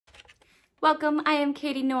Welcome, I am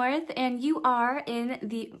Caitie North, and you are in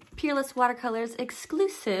the Peerless Watercolors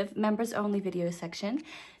exclusive members only video section.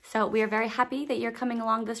 So we are very happy that you're coming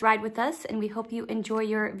along this ride with us, and we hope you enjoy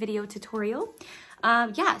your video tutorial.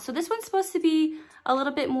 So this one's supposed to be a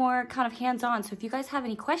little bit more kind of hands-on. So if you guys have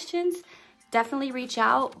any questions, definitely reach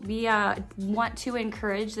out. We want to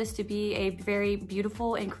encourage this to be a very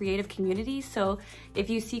beautiful and creative community. So if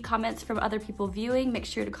you see comments from other people viewing, make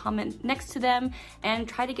sure to comment next to them and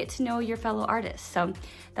try to get to know your fellow artists. So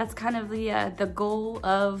that's kind of the goal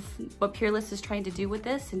of what Peerless is trying to do with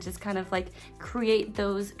this, and just kind of like create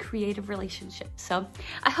those creative relationships. So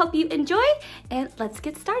I hope you enjoy, and let's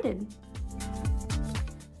get started.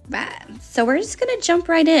 Right. So we're just going to jump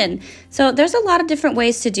right in. So there's a lot of different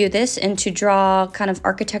ways to do this and to draw kind of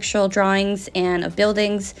architectural drawings and of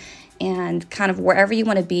buildings and kind of wherever you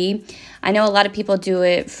want to be. I know a lot of people do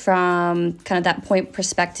it from kind of that point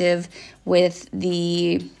perspective with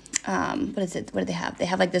the, what do they have? They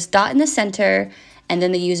have like this dot in the center, and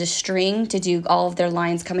then they use a string to do all of their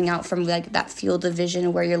lines coming out from like that field of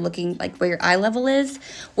vision where you're looking, like where your eye level is,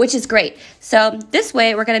 which is great. So this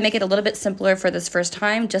way we're going to make it a little bit simpler for this first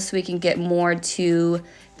time, just so we can get more to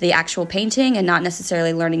the actual painting and not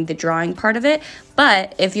necessarily learning the drawing part of it.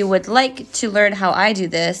 But if you would like to learn how I do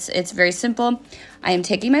this, it's very simple. I am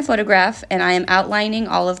taking my photograph and I am outlining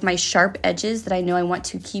all of my sharp edges that I know I want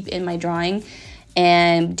to keep in my drawing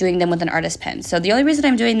and doing them with an artist pen. So the only reason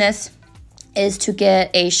I'm doing this is to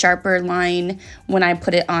get a sharper line when I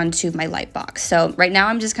put it onto my light box. So right now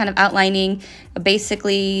I'm just kind of outlining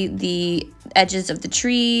basically the edges of the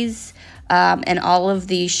trees and all of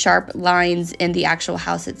the sharp lines in the actual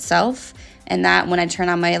house itself. And that, when I turn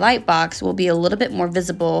on my light box, will be a little bit more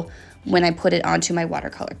visible when I put it onto my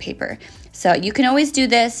watercolor paper. So you can always do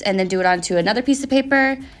this and then do it onto another piece of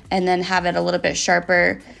paper and then have it a little bit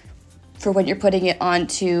sharper for when you're putting it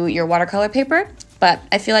onto your watercolor paper. But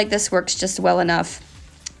I feel like this works just well enough.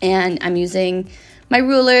 And I'm using my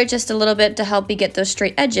ruler just a little bit to help me get those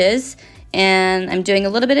straight edges. And I'm doing a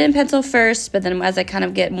little bit in pencil first, but then as I kind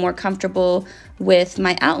of get more comfortable with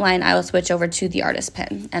my outline, I will switch over to the artist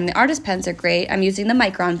pen. And the artist pens are great. I'm using the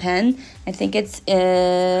Micron pen. I think it's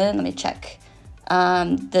in, let me check,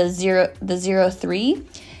 the 03.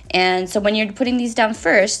 And so when you're putting these down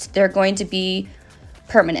first, they're going to be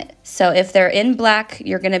permanent. So if they're in black,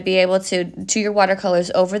 you're going to be able to do your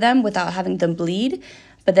watercolors over them without having them bleed.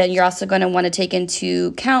 But then you're also going to want to take into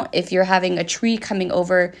account if you're having a tree coming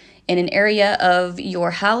over in an area of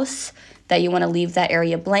your house, that you want to leave that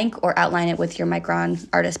area blank or outline it with your Micron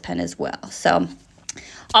artist pen as well. So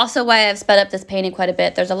also why I've sped up this painting quite a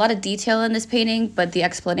bit. There's a lot of detail in this painting, but the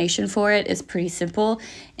explanation for it is pretty simple.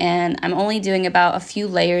 And I'm only doing about a few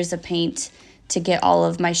layers of paint to get all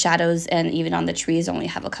of my shadows, and even on the trees only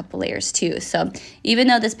have a couple layers too. So even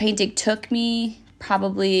though this painting took me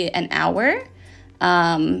probably an hour,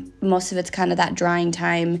 most of it's kind of that drying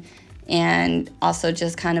time and also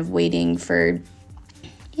just kind of waiting for,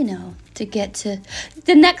 you know, to get to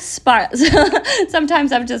the next spot.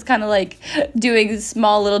 Sometimes I'm just kind of like doing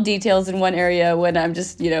small little details in one area when I'm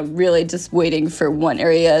just, you know, really just waiting for one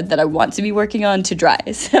area that I want to be working on to dry.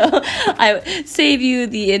 So I save you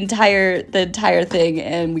the entire thing,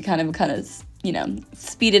 and we kind of, you know,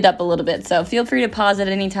 speed it up a little bit. So feel free to pause at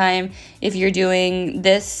any time if you're doing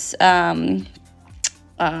this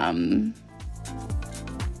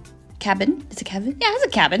cabin. It's a cabin? Yeah, it's a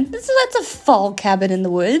cabin. That's a fall cabin in the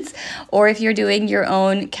woods. Or if you're doing your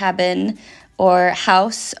own cabin or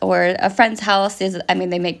house or a friend's house, they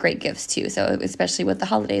make great gifts too. So especially with the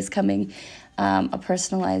holidays coming, a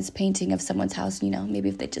personalized painting of someone's house, you know, maybe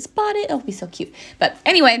if they just bought it, it'll be so cute. But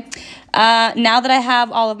anyway, now that I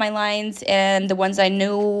have all of my lines and the ones I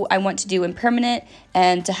know I want to do in permanent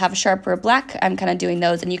and to have sharper black, I'm kind of doing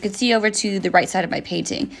those. And you can see over to the right side of my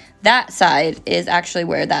painting. That side is actually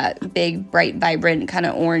where that big, bright, vibrant kind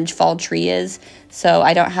of orange fall tree is. So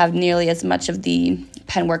I don't have nearly as much of the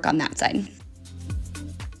pen work on that side.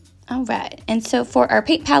 All right, and so for our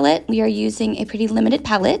paint palette, we are using a pretty limited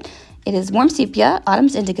palette. It is Warm Sepia,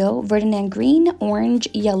 Autumn's Indigo, Ferdinand Green, Orange,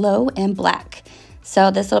 Yellow, and Black. So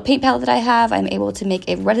this little paint palette that I have, I'm able to make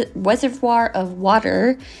a reservoir of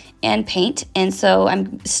water and paint. And so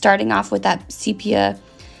I'm starting off with that sepia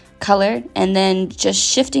color and then just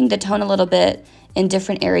shifting the tone a little bit in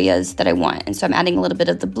different areas that I want. And so I'm adding a little bit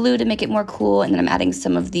of the blue to make it more cool, and then I'm adding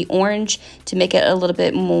some of the orange to make it a little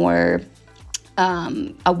bit more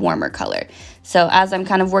a warmer color. So as I'm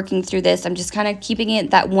kind of working through this, I'm just kind of keeping it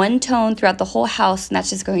that one tone throughout the whole house, and that's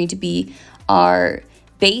just going to be our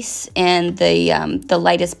base and the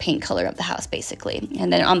lightest paint color of the house, basically.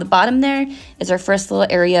 And then on the bottom there is our first little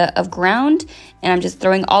area of ground, and I'm just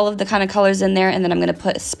throwing all of the kind of colors in there, and then I'm going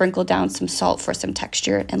to sprinkle down some salt for some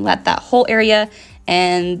texture and let that whole area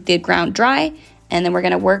and the ground dry. And then we're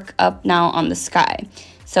going to work up now on the sky.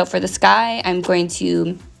 So for the sky, I'm going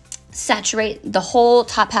to saturate the whole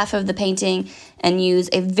top half of the painting and use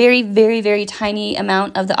a very, very, very tiny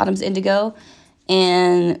amount of the Autumn's Indigo.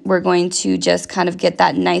 And we're going to just kind of get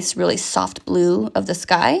that nice, really soft blue of the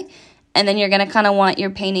sky. And then you're going to kind of want your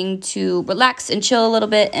painting to relax and chill a little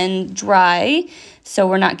bit and dry, so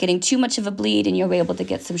we're not getting too much of a bleed, and you'll be able to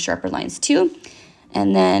get some sharper lines too.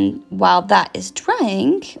 And then while that is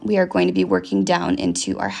drying, we are going to be working down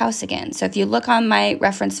into our house again. So if you look on my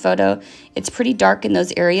reference photo, it's pretty dark in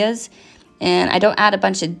those areas. And I don't add a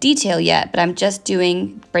bunch of detail yet, but I'm just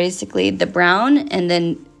doing basically the brown and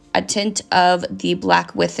then a tint of the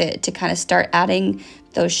black with it to kind of start adding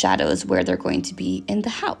those shadows where they're going to be in the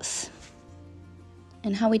house.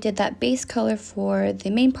 And how we did that base color for the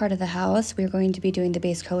main part of the house, we're going to be doing the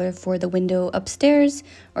base color for the window upstairs,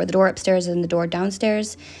 or the door upstairs and the door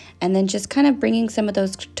downstairs, and then just kind of bringing some of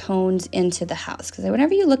those tones into the house. Because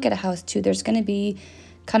whenever you look at a house too, there's going to be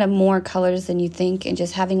kind of more colors than you think, and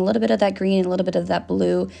just having a little bit of that green and a little bit of that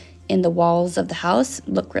blue in the walls of the house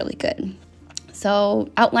look really good. So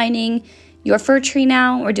outlining your fir tree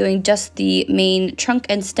now, we're doing just the main trunk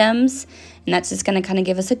and stems, and that's just going to kind of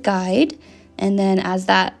give us a guide. And then as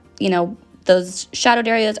that, you know, those shadowed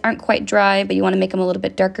areas aren't quite dry, but you want to make them a little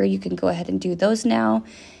bit darker, you can go ahead and do those now.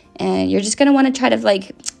 And you're just going to want to try to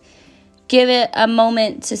like give it a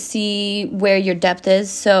moment to see where your depth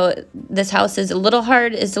is. So this house is a little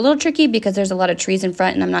hard, it's a little tricky because there's a lot of trees in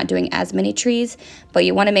front and I'm not doing as many trees, but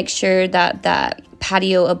you want to make sure that that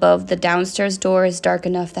patio above the downstairs door is dark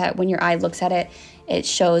enough that when your eye looks at it, it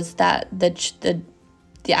shows that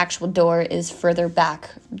the actual door is further back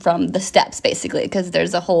from the steps, basically, because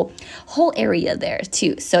there's a whole area there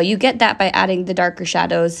too. So you get that by adding the darker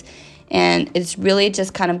shadows, and it's really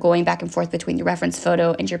just kind of going back and forth between your reference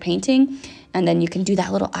photo and your painting. And then you can do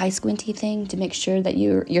that little eye squinty thing to make sure that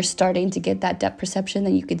you're starting to get that depth perception,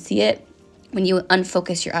 that you can see it. When you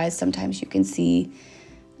unfocus your eyes, sometimes you can see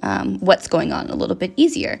what's going on a little bit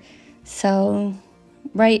easier. So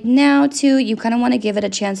right now too, you kind of want to give it a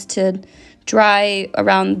chance to dry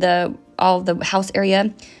around all the house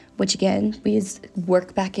area, which again, we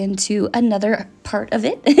work back into another part of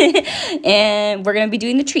it. And we're going to be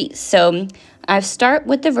doing the trees. So I start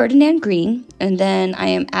with the Ferdinand green, and then I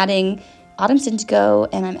am adding Autumn's Indigo,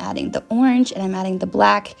 and I'm adding the orange, and I'm adding the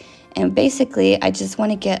black. And basically, I just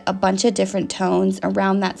want to get a bunch of different tones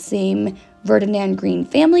around that same Ferdinand green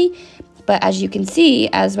family. But as you can see,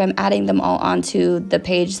 as I'm adding them all onto the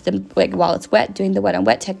page, like while it's wet, doing the wet on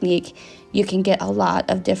wet technique, you can get a lot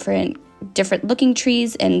of different looking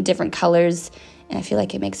trees and different colors, and I feel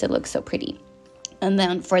like it makes it look so pretty. And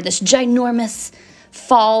then for this ginormous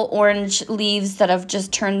fall orange leaves that have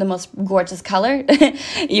just turned the most gorgeous color,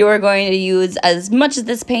 you are going to use as much of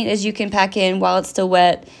this paint as you can pack in while it's still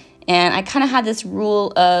wet. And I kind of had this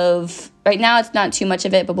rule of, right now it's not too much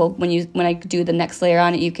of it, but when I do the next layer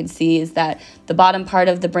on it, you can see is that the bottom part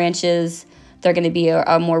of the branches, they're going to be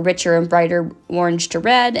a more richer and brighter orange to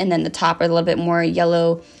red, and then the top are a little bit more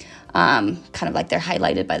yellow, kind of like they're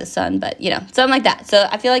highlighted by the sun, but, you know, something like that. So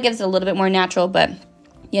I feel like it's a little bit more natural, but,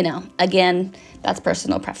 you know, again, that's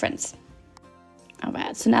personal preference. All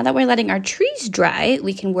right, so now that we're letting our trees dry,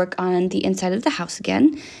 we can work on the inside of the house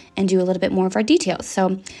again and do a little bit more of our details.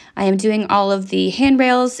 So I am doing all of the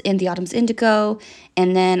handrails in the Autumn's Indigo,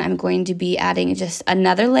 and then I'm going to be adding just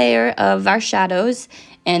another layer of our shadows,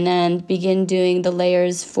 and then begin doing the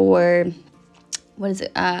layers for, what is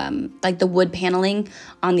it, like the wood paneling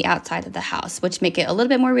on the outside of the house, which make it a little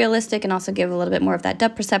bit more realistic and also give a little bit more of that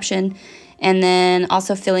depth perception. And then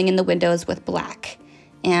also filling in the windows with black.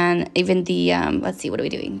 And even the, let's see, what are we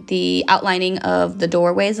doing? The outlining of the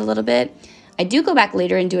doorways a little bit. I do go back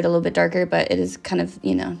later and do it a little bit darker, but it is kind of,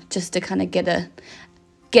 you know, just to kind of get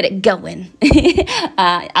it going.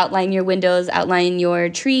 Outline your windows, outline your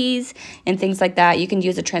trees, and things like that. You can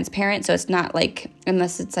use a transparent, so it's not like,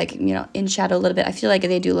 unless it's like, you know, in shadow a little bit. I feel like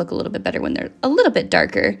they do look a little bit better when they're a little bit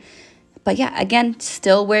darker. But yeah, again,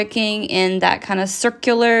 still working in that kind of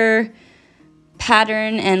circular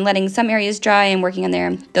pattern and letting some areas dry and working on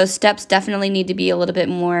there. Those steps definitely need to be a little bit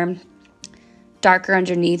more darker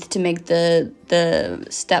underneath to make the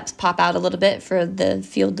steps pop out a little bit for the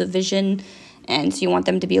field of vision, and so you want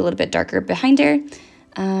them to be a little bit darker behind her.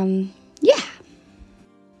 Yeah.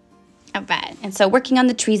 All right, and so working on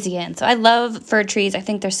the trees again. So I love fir trees. I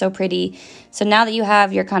think they're so pretty. So now that you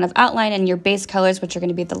have your kind of outline and your base colors, which are going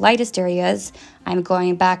to be the lightest areas, I'm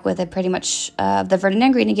going back with pretty much the verdant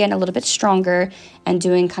and green again, a little bit stronger, and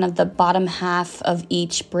doing kind of the bottom half of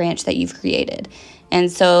each branch that you've created.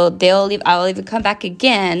 And so I'll even come back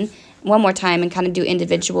again one more time and kind of do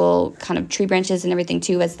individual kind of tree branches and everything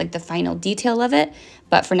too as like the final detail of it.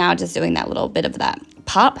 But for now, just doing that little bit of that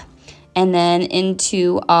pop. And then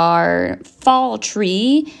into our fall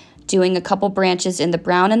tree, doing a couple branches in the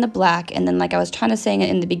brown and the black. And then like I was trying to say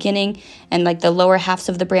in the beginning, and like the lower halves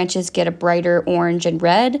of the branches get a brighter orange and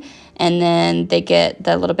red. And then they get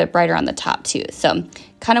the little bit brighter on the top too. So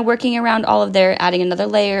kind of working around all of there, adding another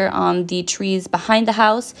layer on the trees behind the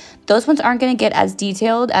house. Those ones aren't going to get as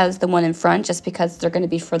detailed as the one in front just because they're going to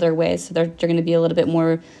be further away. So they're going to be a little bit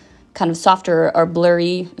more kind of softer or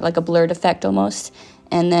blurry, like a blurred effect almost.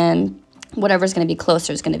 And then whatever's going to be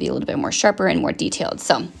closer is going to be a little bit more sharper and more detailed.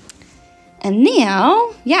 So, and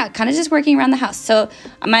now, yeah, kind of just working around the house. So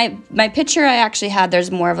my picture I actually had,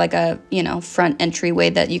 there's more of like a, you know, front entryway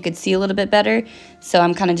that you could see a little bit better. So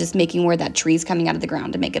I'm kind of just making where that tree's coming out of the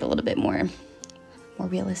ground to make it a little bit more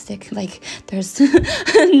realistic. Like there's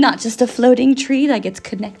not just a floating tree that gets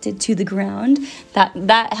connected to the ground.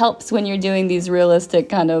 That helps when you're doing these realistic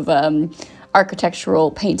kind of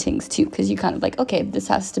architectural paintings too, because you kind of like, okay, this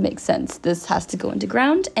has to make sense, this has to go into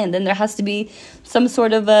ground, and then there has to be some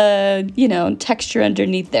sort of a, you know, texture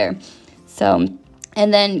underneath there. So,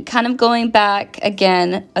 and then kind of going back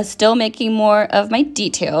again, still making more of my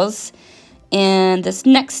details. And this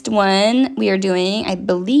next one we are doing, I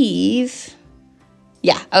believe,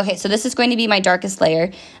 yeah, okay, so this is going to be my darkest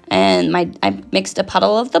layer, and I mixed a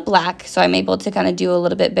puddle of the black, so I'm able to kind of do a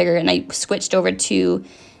little bit bigger, and I switched over to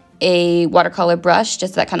a watercolor brush,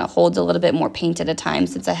 just that kind of holds a little bit more paint at a time,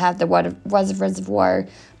 since I have the reservoir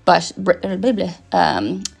brush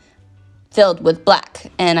filled with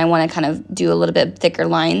black, and I want to kind of do a little bit thicker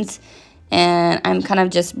lines. And I'm kind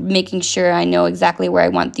of just making sure I know exactly where I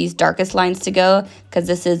want these darkest lines to go, because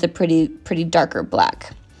this is a pretty darker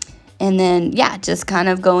black. And then, yeah, just kind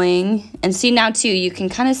of going, and see now too, you can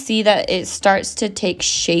kind of see that it starts to take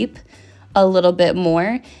shape a little bit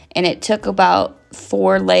more, and it took about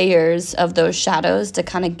 4 layers of those shadows to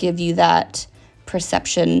kind of give you that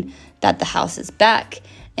perception that the house is back,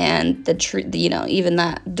 and the tree, you know, even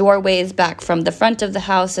that doorway is back from the front of the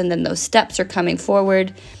house, and then those steps are coming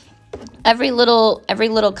forward. Every little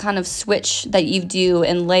kind of switch that you do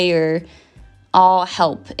and layer all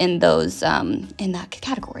help in those in that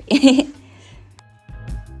category.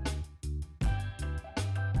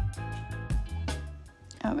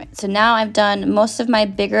 All right, so now I've done most of my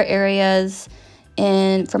bigger areas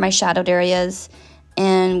for my shadowed areas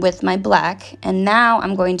and with my black, and now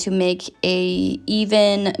I'm going to make a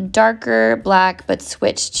even darker black but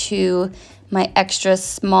switch to my extra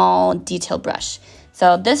small detail brush.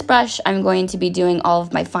 So this brush, I'm going to be doing all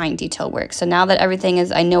of my fine detail work. So now that everything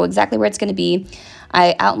is, I know exactly where it's going to be,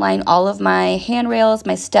 I outline all of my handrails,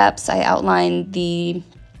 my steps, I outline the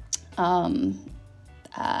I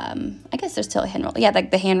guess there's still a handrail. Yeah,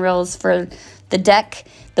 like the handrails for the deck,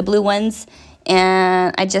 the blue ones.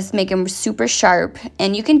 And I just make them super sharp.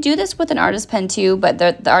 And you can do this with an artist pen too, but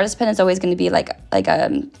the artist pen is always going to be like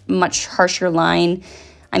a much harsher line.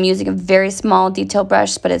 I'm using a very small detail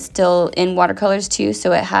brush, but it's still in watercolors too,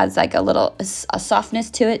 so it has like a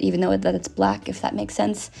softness to it, even though that it's black, if that makes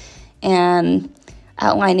sense. And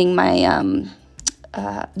outlining my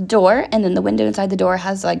door, and then the window inside the door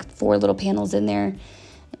has like 4 little panels in there,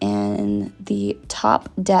 and the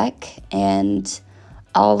top deck, and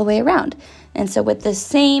all the way around. And so with the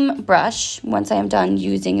same brush, once I am done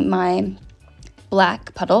using my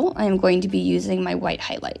black puddle, I am going to be using my white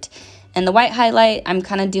highlight. And the white highlight I'm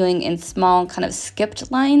kind of doing in small kind of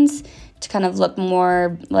skipped lines to kind of look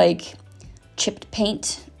more like chipped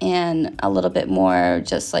paint and a little bit more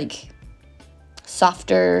just like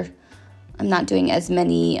softer. I'm not doing as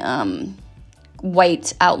many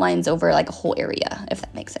white outlines over like a whole area, if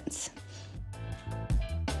that makes sense.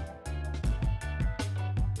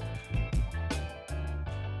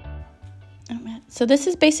 So this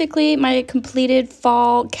is basically my completed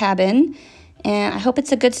fall cabin, and I hope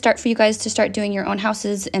it's a good start for you guys to start doing your own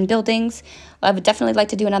houses and buildings. I would definitely like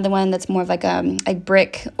to do another one that's more of like a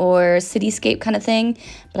brick or cityscape kind of thing,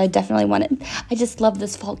 but I definitely wanted, I just love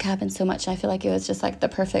this fall cabin so much. I feel like it was just like the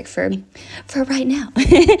perfect for right now.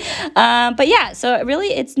 But yeah, so really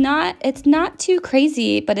it's not too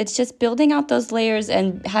crazy, but it's just building out those layers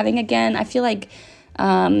and having, again, I feel like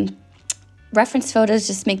reference photos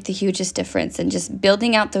just make the hugest difference, and just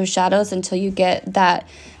building out those shadows until you get that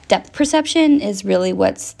depth perception is really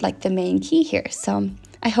what's like the main key here. So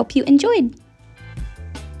I hope you enjoyed.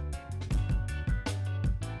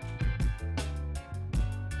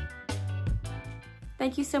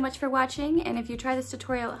 Thank you so much for watching, and if you try this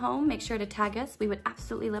tutorial at home, make sure to tag us. We would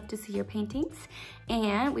absolutely love to see your paintings,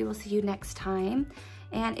 and we will see you next time.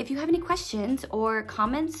 And if you have any questions or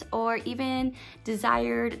comments or even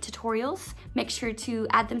desired tutorials, make sure to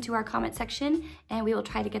add them to our comment section, and we will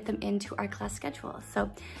try to get them into our class schedule.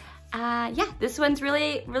 So yeah, this one's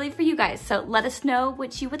really for you guys, so let us know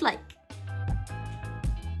what you would like.